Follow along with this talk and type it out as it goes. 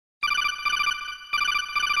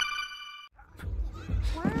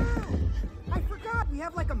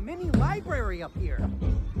have like a mini library up here.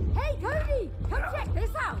 Hey, Cody! Come check this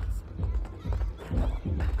out!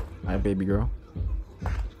 Hi, baby girl.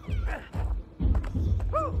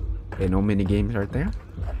 Okay, no mini games right there.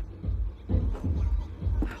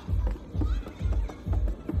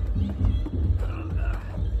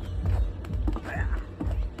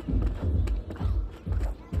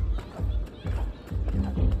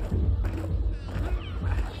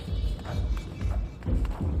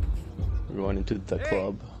 Going into the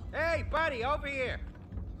club. Hey, buddy, over here.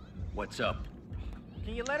 What's up?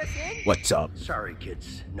 Can you let us in? What's up? Sorry,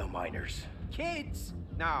 kids. No minors. Kids?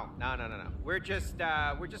 No. We're just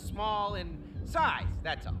small in size,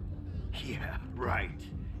 that's all. Yeah, right.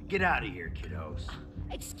 Get out of here, kiddos.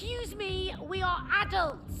 Excuse me, we are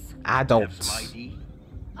adults. Have some Adults. ID?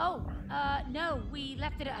 Oh, no, we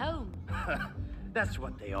left it at home. That's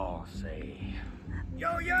what they all say.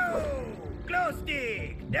 Yo! Glow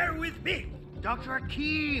stick! They're with me! Dr.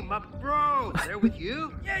 Akeem, my bros! They're with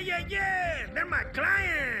you? Yeah! They're my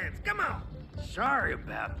clients! Come on! Sorry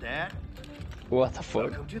about that. What the fuck?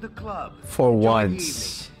 Welcome to the club. For Enjoy the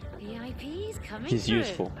once. VIP's coming He's through.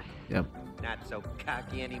 useful. Yep. Not so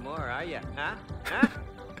cocky anymore, are ya? Huh?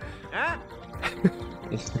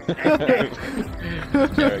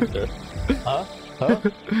 Character. Huh?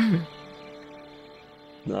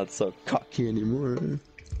 Not so cocky anymore.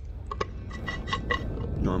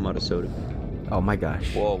 No, I'm out of soda. Oh my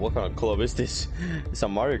gosh. Whoa, what kind of club is this? It's a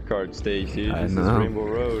Mario Kart stage, dude. I This is know. Rainbow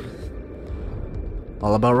Road.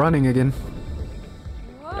 All about running again.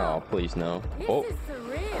 Whoa, Oh, please no. this Oh, is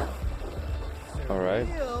surreal. alright.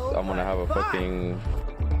 I'm gonna have a Fuck. fucking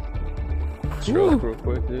stroke real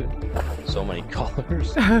quick, dude. So many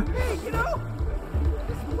colors. Hey, you know,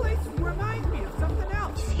 this place reminds me of something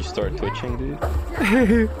else. If you start twitching, dude.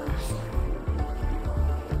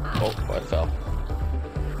 Oh, I fell.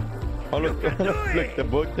 Oh look, look,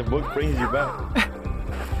 the book brings you back.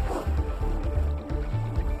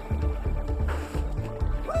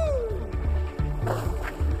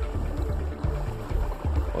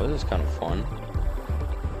 Oh, this is kind of fun.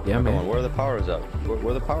 Yeah, Come on, man. where are the powers up? Where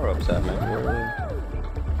are the power-ups at, man? Where are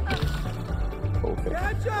they? Okay.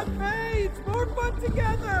 Catch up, mates! More fun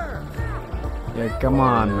together! Yeah, come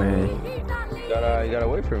on, man. Leave that lead. You gotta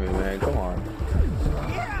wait for me, man. Come on.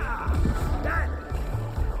 Yeah! That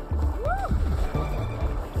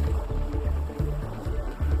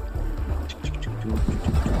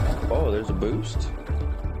Oh, there's a boost.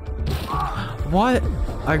 What?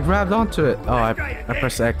 I grabbed onto it. Oh, I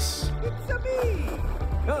pressed X. it's a me!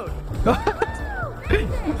 Cody.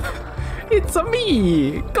 It's a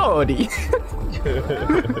me, Cody.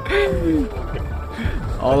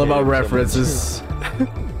 All about references.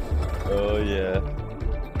 Oh yeah.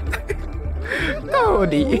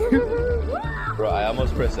 Cody. Bro, I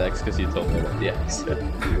almost pressed X because you told me that. Yes.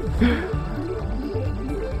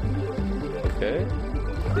 Okay.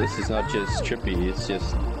 This is not just trippy, it's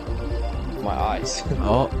just my eyes.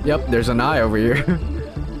 Oh, yep, there's an eye over here.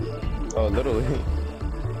 Oh, literally.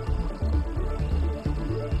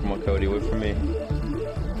 Come on, Cody, wait for me.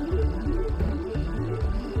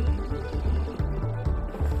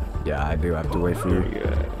 Yeah, I do have to wait for you.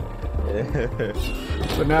 Yeah.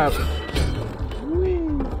 But now,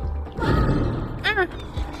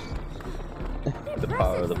 The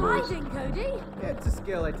power of the boys. Hiding, Cody. It's a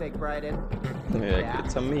skill I take pride in. Yeah,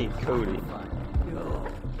 it's on me, Cody. Yo.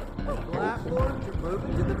 Platforms are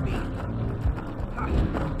moving to the beat.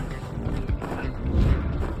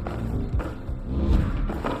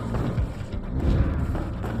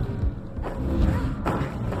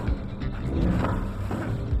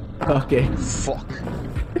 okay. Fuck.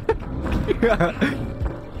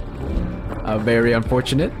 Very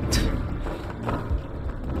unfortunate.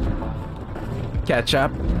 Catch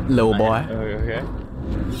up, little boy. Okay.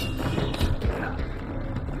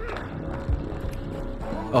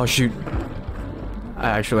 Oh shoot. I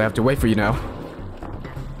actually have to wait for you now.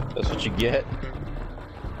 That's what you get.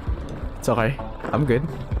 It's okay. I'm good.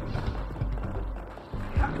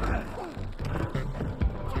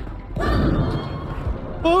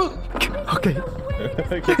 Oh! Okay.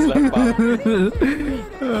 Get slapped by.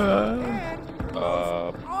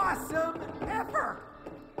 Awesome effort!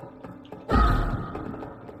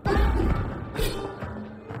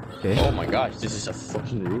 Okay. Oh my gosh, this is a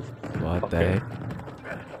fucking roof. What the Okay. heck?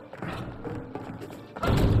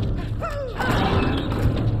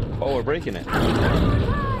 Oh, we're breaking it.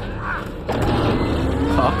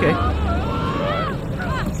 Okay.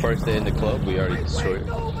 Alright. First day in the club, we already destroyed it.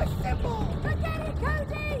 Go, my simple! Forget it,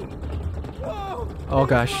 Cody. Whoa! Oh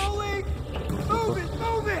gosh. Rolling!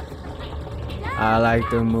 Move it! I like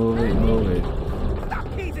to move it, move it. Stop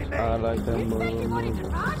teasing me! I like them.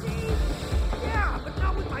 Yeah, but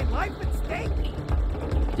not with my life at stake.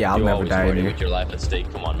 Yeah, I'll You never always die in party here. with your life at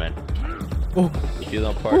stake. Come on, man. Oh, If you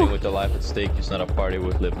don't party with your life at stake, it's not a party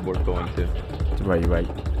worth going to. you're right, you're right.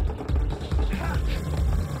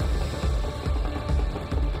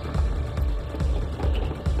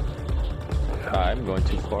 I'm going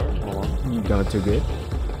too far. Hold on. You going too good?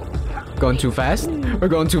 Going too fast? We're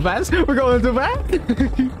going too fast? We're going too fast? Too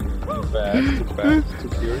fast, too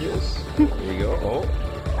furious. Here we go.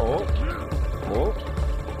 Oh.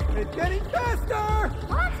 It's getting faster.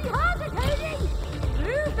 Party harder, Cody!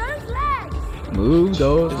 Move those legs! Move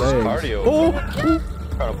those This is legs. cardio. Oh,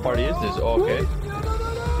 What kind of party is this? Oh, okay.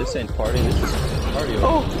 This ain't party, this is cardio.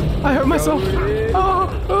 oh, I hurt myself.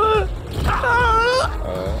 Oh,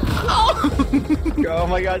 Oh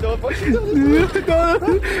my god, don't fucking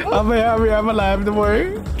I'm alive, don't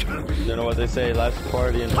worry. You know what they say, life's a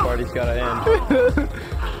party and the party's gotta end.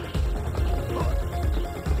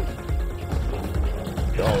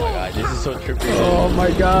 Oh my god, this is so trippy. Oh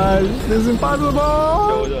my gosh, this is impossible.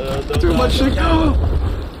 No, Too much shit.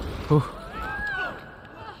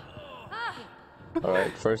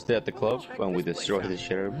 Alright, first day at the club when we destroy the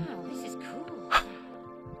shit out of me. Oh, this is cool.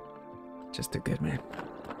 Just too good, man.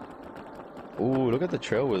 Ooh, look at the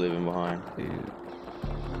trail we're leaving behind. Dude.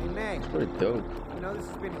 Hey, May, Pretty dope. you know this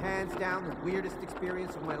has been hands down the weirdest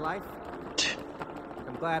experience of my life.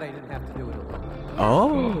 I'm glad I didn't have to do it alone.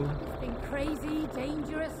 Oh. It's been crazy,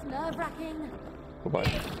 dangerous, nerve-wracking.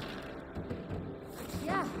 Goodbye.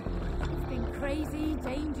 Yeah. It's been crazy,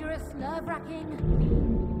 dangerous, nerve-wracking.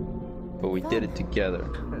 But we did it together.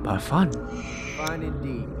 But fun. Fun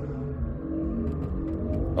indeed.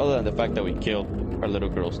 Other than the fact that we killed our little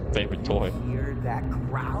girl's favorite toy. Hear that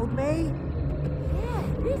crowd, May? Yeah,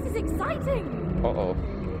 this is exciting! Uh-oh.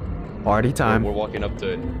 Party time. We're walking up to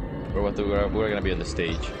it. We're gonna be on the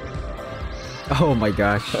stage. Oh my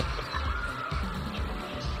gosh.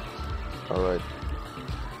 Alright.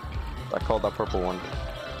 I called that purple one.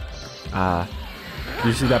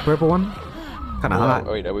 You see that purple one? Kinda hot.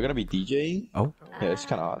 Wait, are we gonna be DJing? Oh. Yeah, it's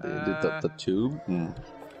kinda hot, dude. The tube? Mm.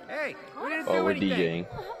 Hey, we didn't Oh, do we're anything. DJing.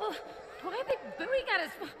 Why are they booing at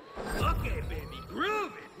us? Okay, baby,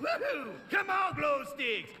 groove it. Woohoo! Come on, glow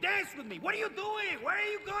sticks, dance with me. What are you doing? Where are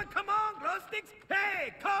you going? Come on, glow sticks.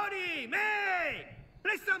 Hey, Cody, May,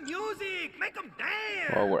 play some music. Make them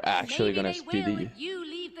dance. Oh, we're actually Maybe gonna they be will the... if you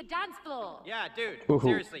leave the dance floor. Yeah, dude, Woohoo.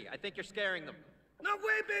 seriously, I think you're scaring them. No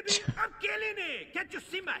way, baby. I'm killing it. Can't you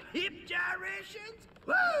see my hip gyrations?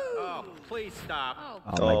 Woo! Oh, please stop. Oh,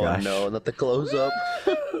 Oh my gosh. no, not the close up.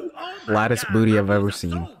 Oh my Gladdest God, booty I've my ever moves are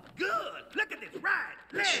seen. So good. Look at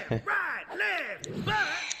this. Right, left. But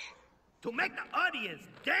to make the audience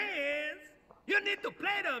dance, you need to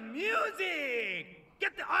play the music.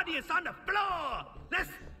 Get the audience on the floor. Let's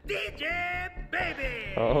DJ,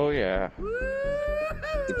 baby. Oh, yeah.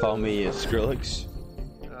 Woo-hoo. They call me Skrillex.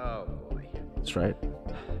 Oh, boy. That's right.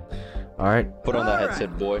 Alright. Put on that All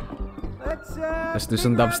headset, boy. Let's do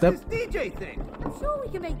some figure out dubstep. this DJ thing. I'm sure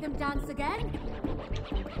we can make them dance again.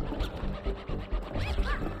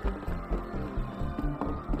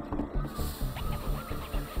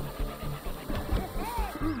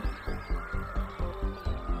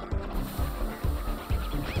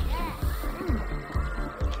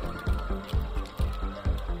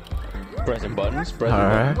 Pressing buttons,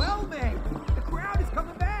 Alright. Well, May, the crowd is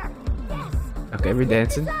coming back. Yes! Okay, we're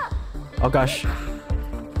dancing. Up. Oh gosh.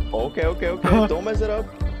 Okay. Don't mess it up.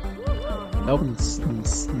 Nope.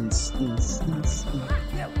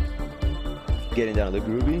 Getting down to the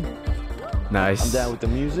groovy. Nice. I'm down with the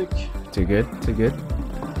music. Too good, too good.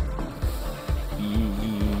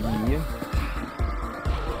 Yeah.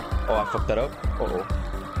 Oh, I fucked that up. Uh-oh.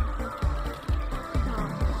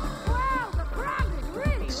 Wow, the crowd is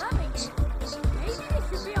really loving it. Maybe this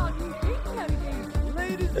should be our new thing, Cody.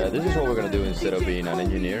 Ladies Yeah, and this is what we're gonna do gentlemen, instead of DJ being an Cody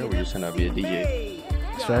engineer. and We're just gonna be a DJ. May.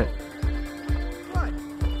 That's right. What?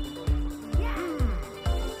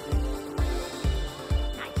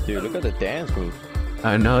 Dude, look at the dance move.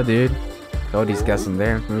 I know, dude. Cody's got some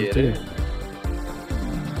dance move Get too. it?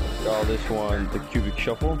 Call this one the cubic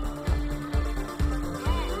shuffle.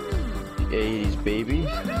 The 80s baby.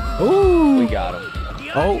 Ooh. We got him.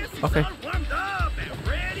 The Oh, audience is okay. all warmed up and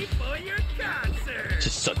ready for your concert.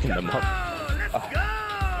 Just sucking them up. Oh, let's go.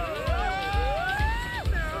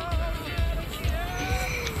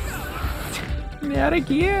 Not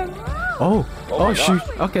again. Oh. Oh Oh my shoot.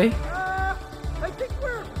 gosh. Okay. I think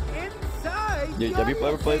we're inside. Have you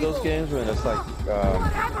ever played those games when it's like, you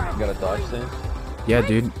gotta dodge things? Yeah,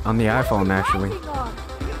 dude. On the iPhone, actually. Hang on.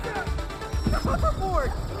 The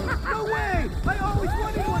hoverboard! No way! I always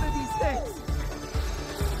wanted one of these things!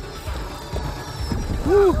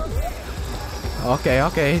 Woo. Okay,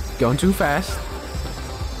 okay. Going too fast.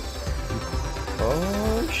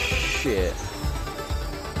 Oh shit.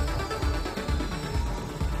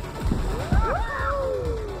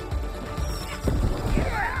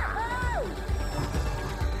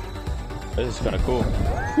 This is kind of cool.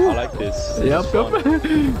 I like this. Yep, yep.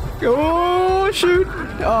 Oh, shoot.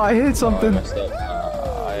 Oh, I hit something. I messed up.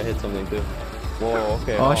 I hit something too. Whoa,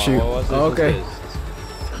 okay. Oh, shoot. What was this? Okay. What's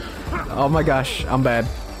Oh my gosh, I'm bad.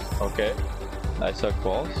 this? Okay. I suck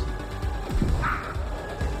balls.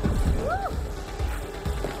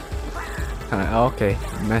 Okay,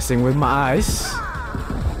 messing with my eyes.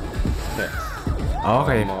 Okay.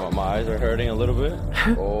 Okay. My eyes are hurting a little bit.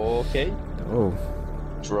 Okay. Oh,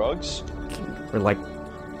 Drugs. we're like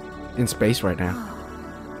in space right now.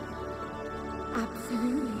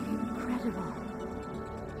 Absolutely incredible.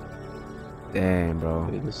 Damn, bro.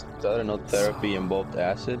 This I know therapy involved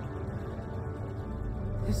acid.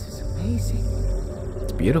 This is amazing.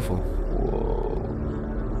 It's beautiful.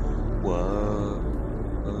 Whoa.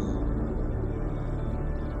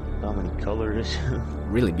 How many colors?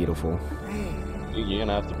 Really beautiful. You're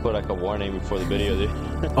gonna have to put like a warning before the video, dude.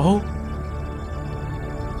 Oh.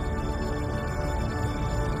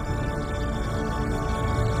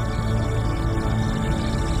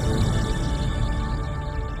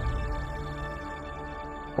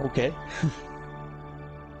 Okay.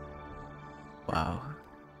 Wow.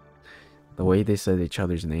 The way they said each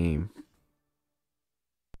other's name.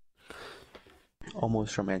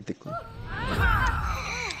 Almost romantically.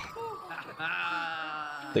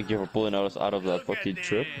 Thank you for pulling us out of that fucking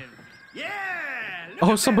trip. Yeah!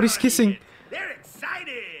 Oh, somebody's kissing. They're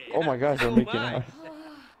excited! Oh my gosh, they're making out.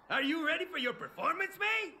 Are you ready for your performance,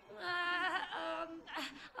 May?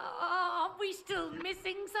 Aren't we still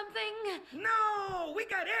missing something? No! We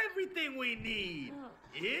got everything we need!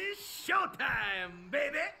 It's showtime,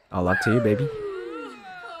 baby! All up to you, baby.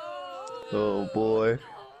 Oh boy.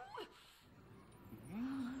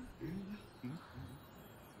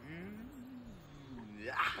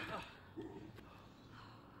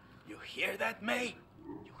 You hear that, May?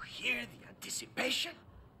 You hear the anticipation?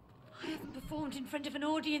 I haven't performed in front of an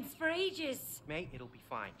audience for ages. May, it'll be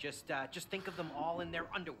fine. Just think of them all in their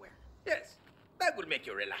underwear. Yes, that will make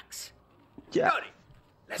you relax. Yeah. Cody,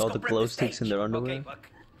 let's All go the prep glow the sticks in stage. their Okay, underwear. Buck.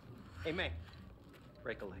 Hey, May.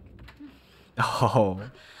 Break a leg. Oh.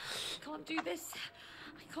 I can't do this.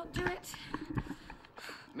 I can't do it.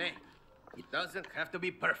 May, it doesn't have to be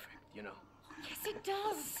perfect, you know. Yes, it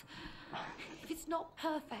does. If it's not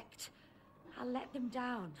perfect, I'll let them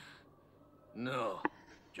down. No,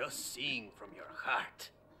 just sing from your heart.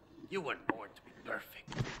 You weren't born to be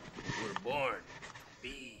perfect. You were born to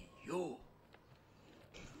be you.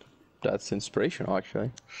 That's inspirational,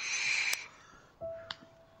 actually.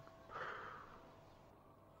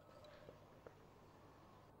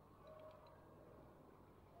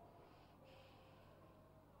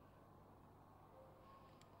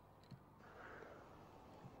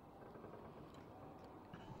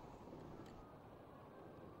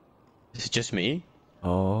 Is it just me?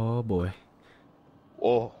 Oh boy.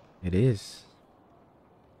 Oh, It is.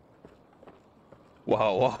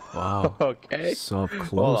 wow, wow. Wow. Okay. So up Hold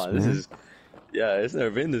close, on, man. this is. Yeah, it's never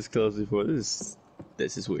been this close before. This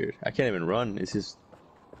is weird. I can't even run. It's just.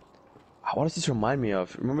 What does this remind me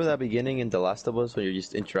of? Remember that beginning in The Last of Us when you're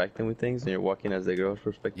just interacting with things and you're walking as the girl's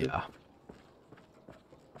perspective? Yeah.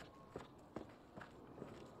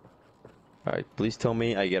 Alright, please tell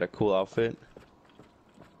me I get a cool outfit.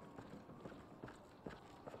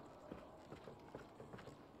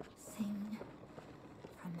 Sing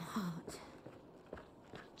from the heart.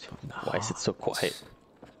 Why is it so quiet?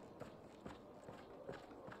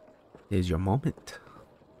 Here's your moment.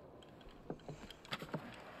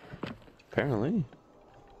 Apparently.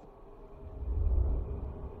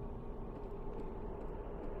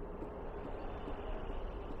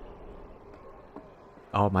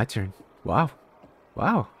 Oh, my turn. Wow.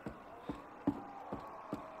 Wow.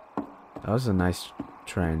 That was a nice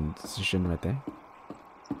transition right there.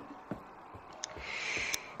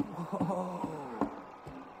 Whoa.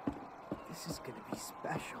 This is gonna be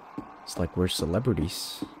special. It's like we're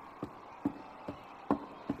celebrities.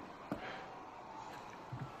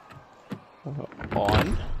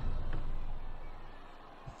 On.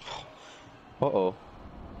 Uh-oh.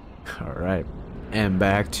 Alright. And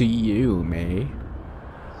back to you, May.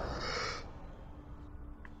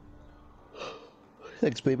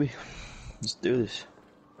 Thanks, baby. Let's do this.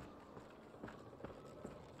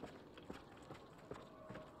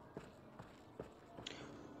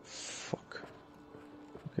 Fuck.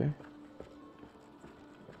 Okay.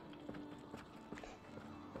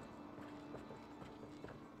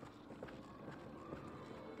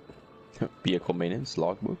 Vehicle maintenance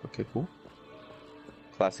logbook. Okay, cool.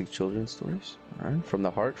 Classic children's stories. All right, from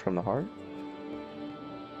the heart, from the heart.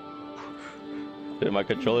 Dude, my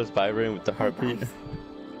controller's vibrating with the heartbeat.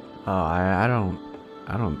 Oh, I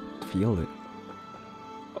don't feel it.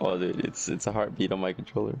 Oh, dude, it's a heartbeat on my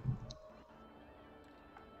controller.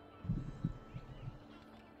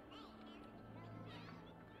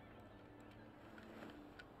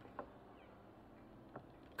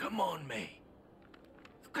 Come on, May.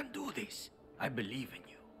 You can do this. I believe in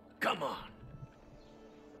you. Come on.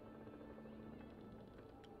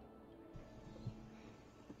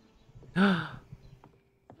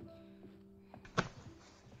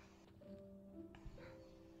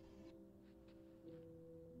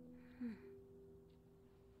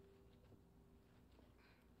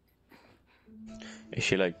 Is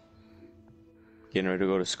she like getting ready to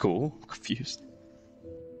go to school? I'm confused.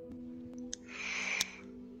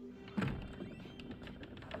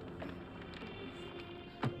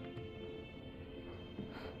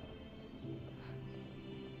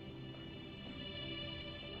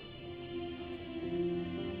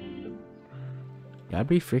 Yeah, I'd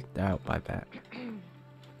be freaked out by that.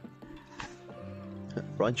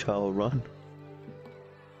 Run, child, run.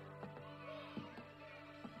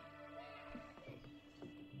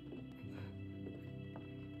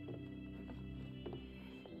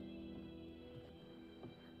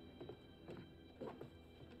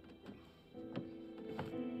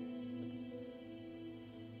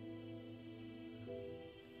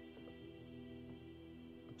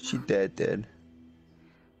 She dead.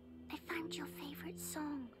 I found your favorite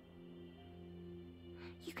song.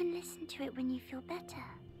 You can listen to it when you feel better.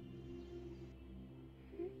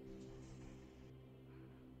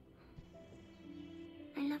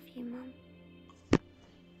 I love you, Mum.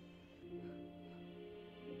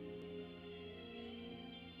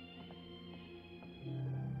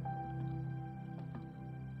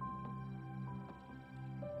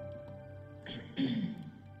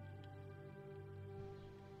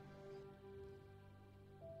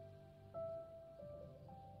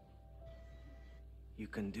 You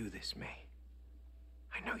can do this, May.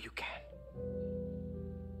 I know you can.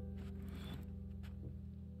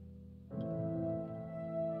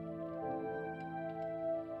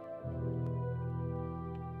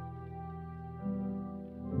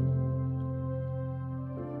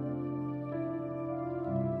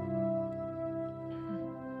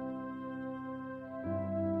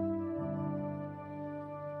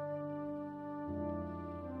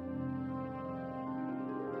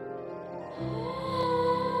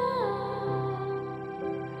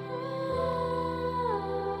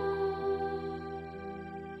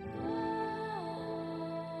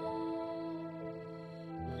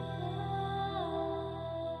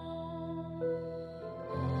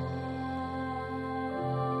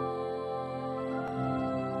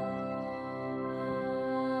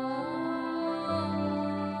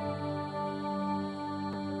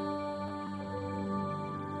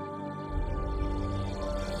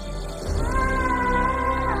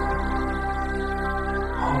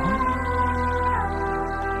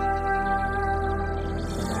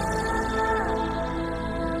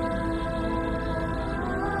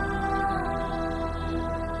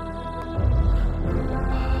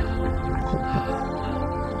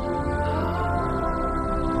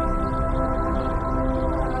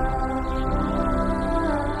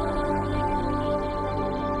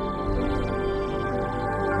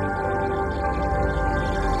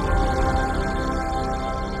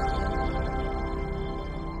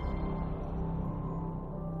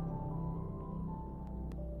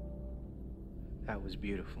 That was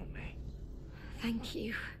beautiful, May. Thank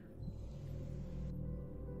you.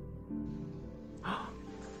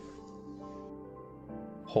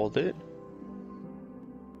 Hold it.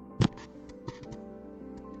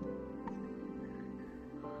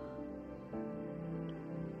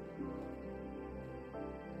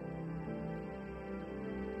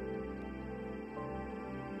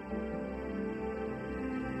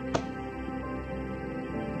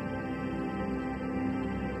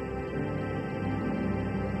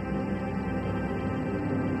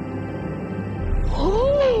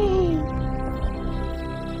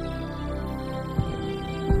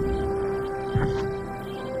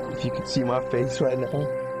 If you could see my face right now.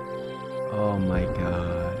 Oh my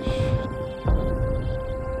gosh.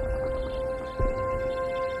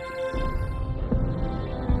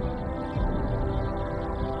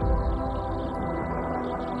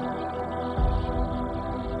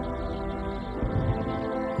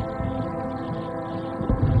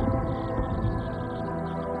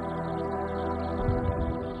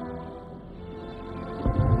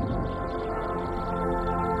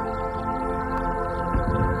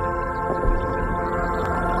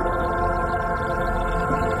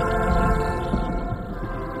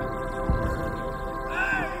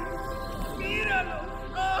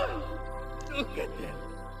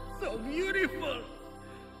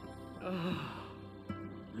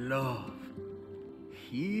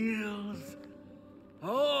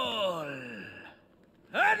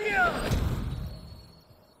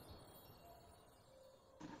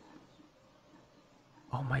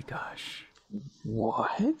 my gosh.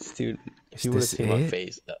 What, dude? Is If you would have this seen my it?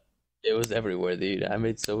 face, it was everywhere, dude. I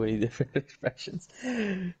made so many different expressions.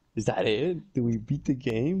 Is that it? Do we beat the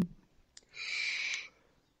game?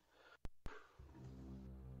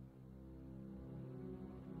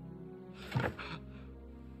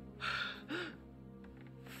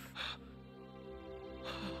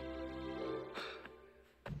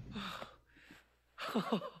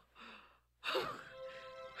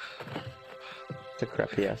 It's a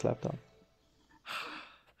crappy ass laptop.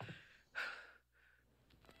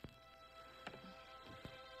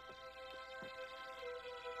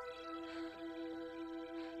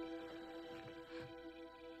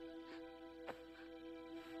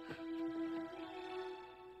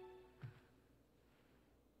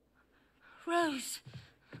 Rose.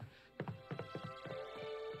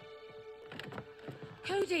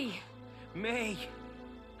 Cody, May!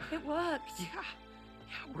 it worked. Yeah,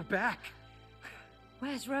 we're back.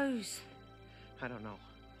 Where's Rose? I don't know.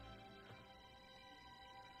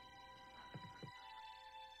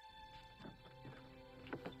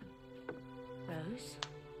 Rose?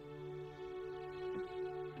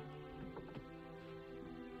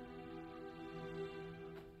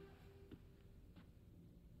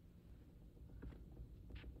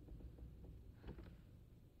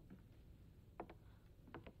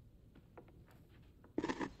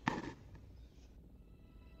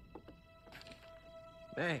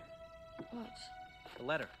 May, What? a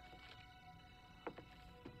letter.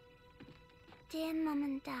 Dear Mum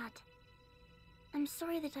and Dad, I'm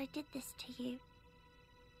sorry that I did this to you.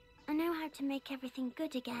 I know how to make everything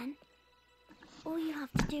good again. All you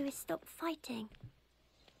have to do is stop fighting.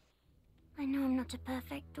 I know I'm not a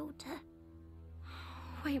perfect daughter.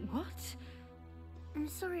 Wait, what? I'm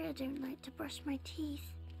sorry I don't like to brush my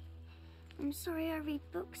teeth. I'm sorry I read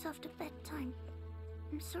books after bedtime.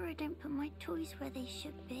 I'm sorry I don't put my toys where they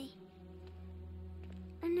should be.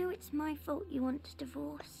 I know it's my fault you want a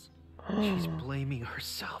divorce. She's blaming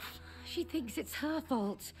herself. She thinks it's her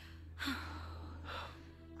fault.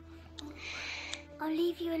 I'll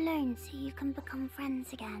leave you alone so you can become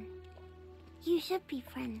friends again. You should be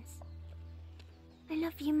friends. I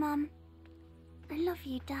love you, Mum. I love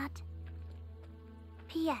you, Dad.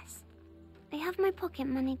 P.S. I have my pocket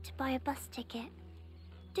money to buy a bus ticket.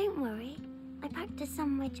 Don't worry. I packed a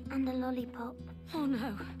sandwich and a lollipop. Oh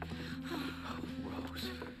no. Rose.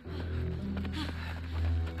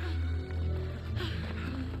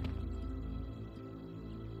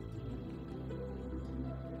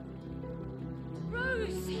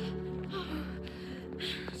 Rose!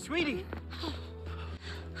 Sweetie!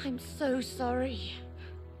 I'm so sorry.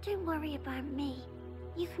 Don't worry about me.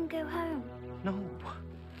 You can go home. No.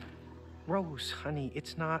 Rose, honey,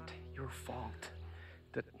 it's not your fault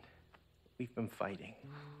that we've been fighting.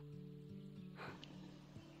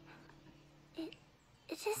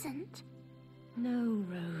 It isn't. No,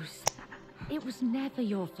 Rose. It was never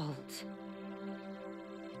your fault.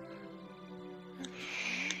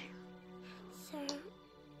 So,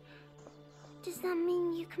 does that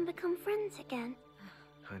mean you can become friends again?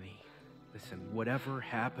 Honey, listen, whatever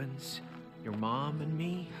happens, your mom and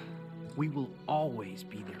me, we will always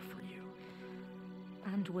be there for you.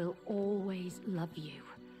 And will always love you.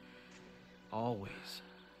 Always.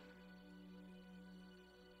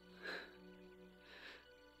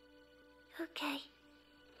 Okay.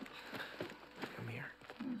 Come here.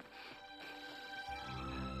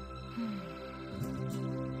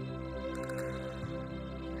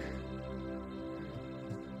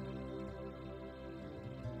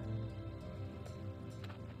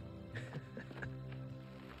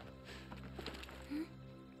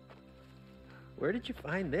 Where did you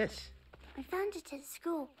find this? I found it at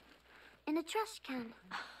school. In a trash can.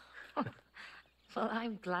 Well,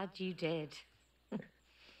 I'm glad you did.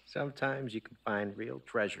 Sometimes you can find real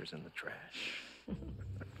treasures in the trash.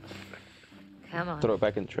 Come on, Throw it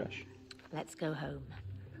back in the trash. let's go home.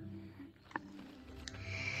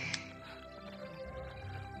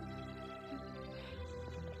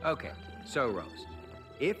 Okay, so Rose,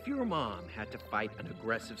 if your mom had to fight an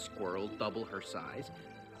aggressive squirrel double her size,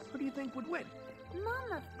 who do you think would win?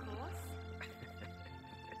 Mom, of course.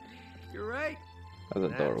 You're right. That's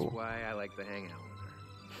adorable. That's why I like to hang out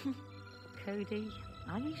with her. Cody,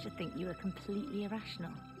 I used to think you were completely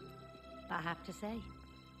irrational. But I have to say,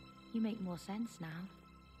 you make more sense now.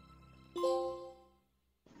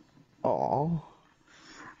 Oh,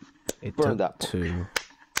 it Burn took that. two.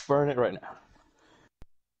 Burn it right now.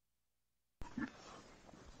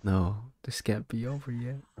 No, this can't be over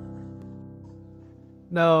yet.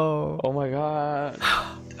 No. Oh my god.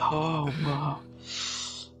 Oh, wow.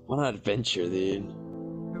 What an adventure, dude.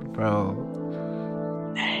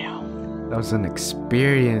 Bro. That was an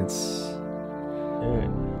experience. Yeah.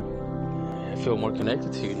 I feel more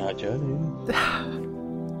connected to you now, Joe.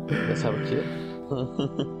 Let's have a kid.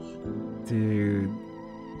 Dude.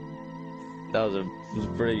 That was a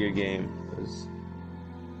pretty good game.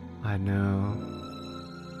 I know.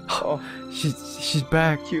 Oh, She's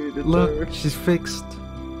back. cute. Look, she's fixed.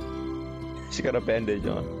 She got a bandage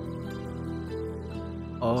on.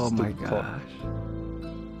 Oh my Stupid gosh.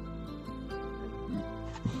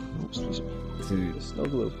 Dude, Snow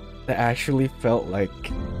globe. that actually felt like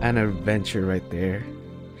an adventure right there.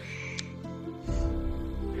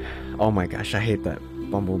 Oh my gosh, I hate that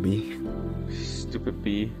bumblebee. Stupid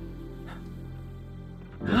bee.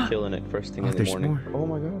 You're killing it first thing in the there's morning. more. Oh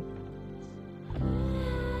my god.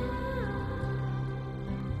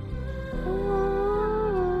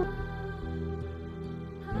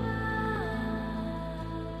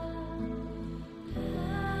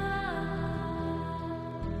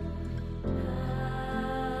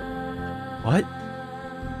 What?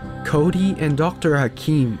 Cody and Dr.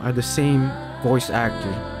 Hakim are the same voice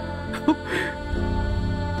actor.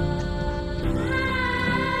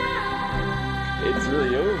 It's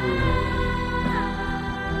really over.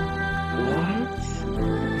 What?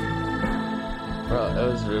 Bro, that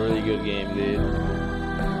was a really good game, dude.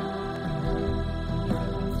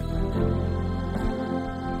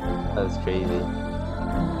 That's crazy.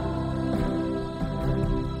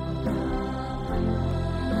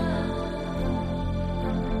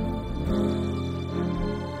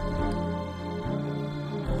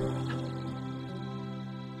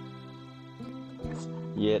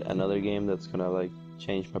 Yet another game that's gonna like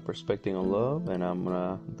change my perspective on love, and I'm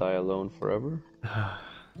gonna die alone forever.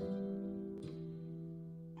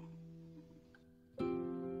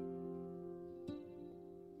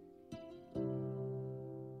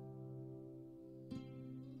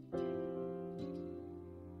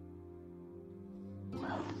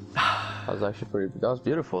 That was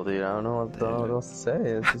beautiful, dude. I don't know what else to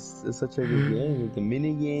say. It's such a good game. The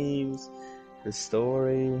mini games, the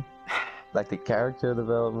story, like the character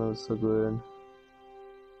development was so good.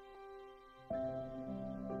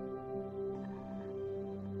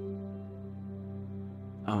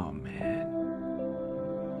 Oh man.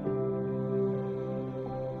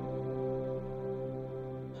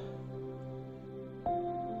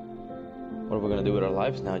 What are we gonna do with our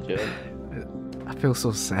lives now, Joe? I feel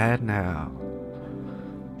so sad now.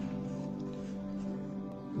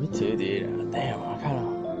 Me too, dude. Damn, I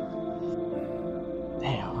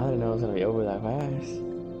didn't know it was gonna be over that fast.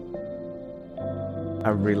 I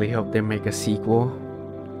really hope they make a sequel.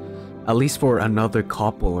 At least for another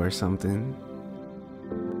couple or something.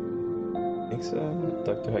 Think so?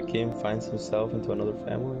 Dr. Hakim finds himself into another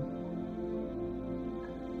family.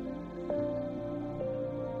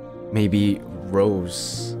 Maybe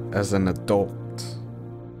Rose as an adult.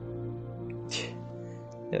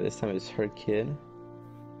 Yeah, this time it's her kid.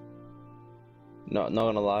 Not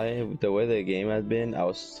gonna lie, the way the game had been, I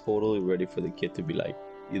was totally ready for the kid to be like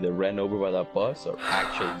either ran over by that bus or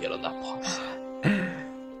actually get on that bus.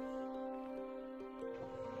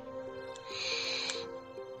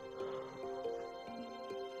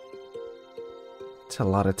 It's a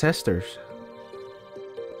lot of testers.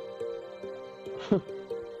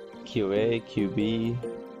 QA, QB.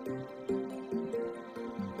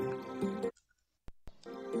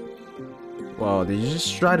 Wow, did you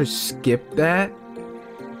just try to skip that?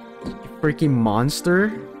 You freaking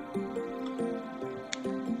monster.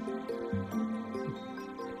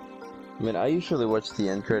 I mean, I usually watch the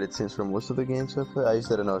end credit scenes from most of the games I play. I just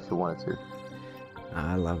didn't know if you wanted to.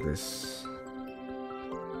 I love this.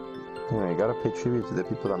 Anyway, I gotta pay tribute to the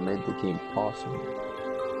people that made the game possible.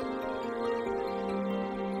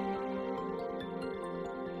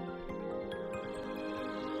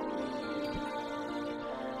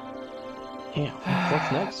 Damn,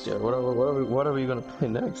 what's next, Joe? What are we gonna play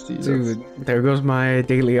next, dude? Dude, there goes my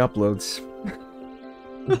daily uploads.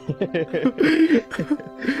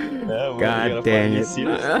 Yeah, God dang it.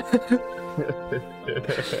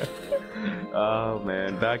 Oh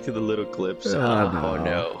man, back to the little clips. Oh,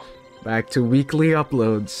 no. Back to weekly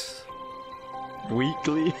uploads.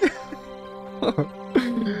 Weekly?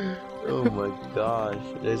 Oh my gosh.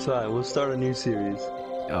 It's fine, we'll start a new series.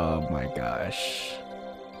 Oh my gosh.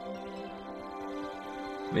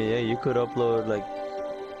 I mean, yeah, you could upload like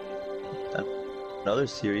another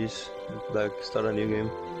series, like start a new game.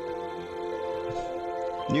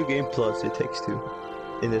 New game plus It Takes Two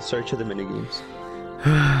in the search of the minigames.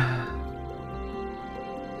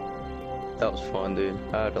 That was fun, dude.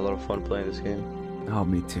 I had a lot of fun playing this game. Oh,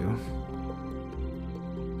 me too.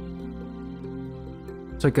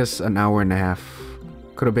 Took us an hour and a half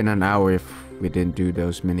could have been an hour if we didn't do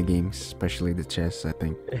those mini games, especially the chess, I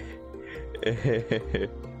think.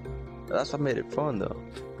 That's what made it fun, though.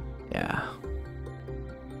 Yeah.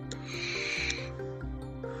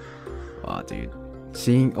 Oh, dude.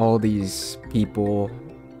 Seeing all these people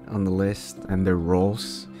on the list and their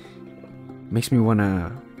roles makes me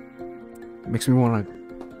wanna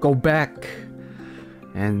go back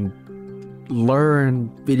and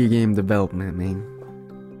learn video game development, man.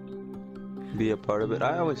 Be a part of it.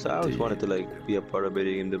 I always wanted to like be a part of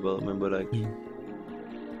video game development, but like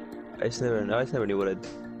I just never knew what I'd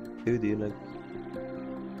do, dude. Like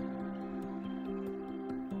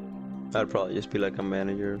I'd probably just be like a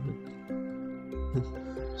manager.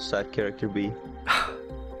 Side character B.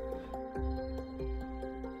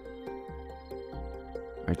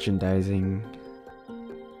 Merchandising,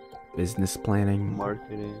 business planning,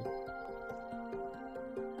 marketing.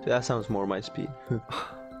 That sounds more my speed.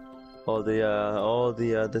 all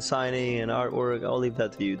the designing and artwork, I'll leave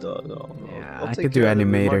that to you, dog. Yeah, I'll I take could do care of the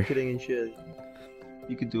animator. marketing and shit.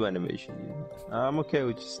 You could do animation. Yeah. I'm okay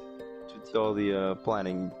with just all the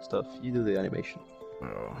planning stuff. You do the animation.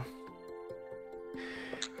 Oh.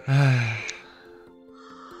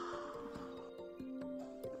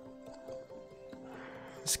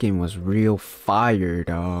 This game was real fire,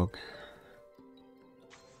 dog.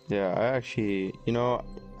 Yeah, I actually,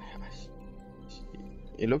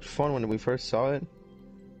 it looked fun when we first saw it,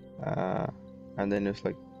 and then it's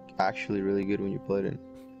like actually really good when you played it.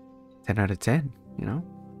 10 out of 10, you know?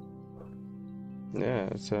 Yeah,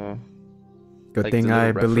 it's Good like thing the little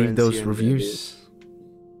I believe reference those here and there, reviews.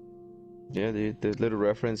 yeah, dude, the little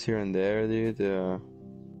reference here and there, dude.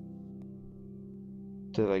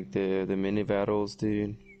 The mini battles,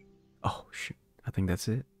 dude. Oh shit, I think that's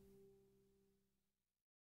it.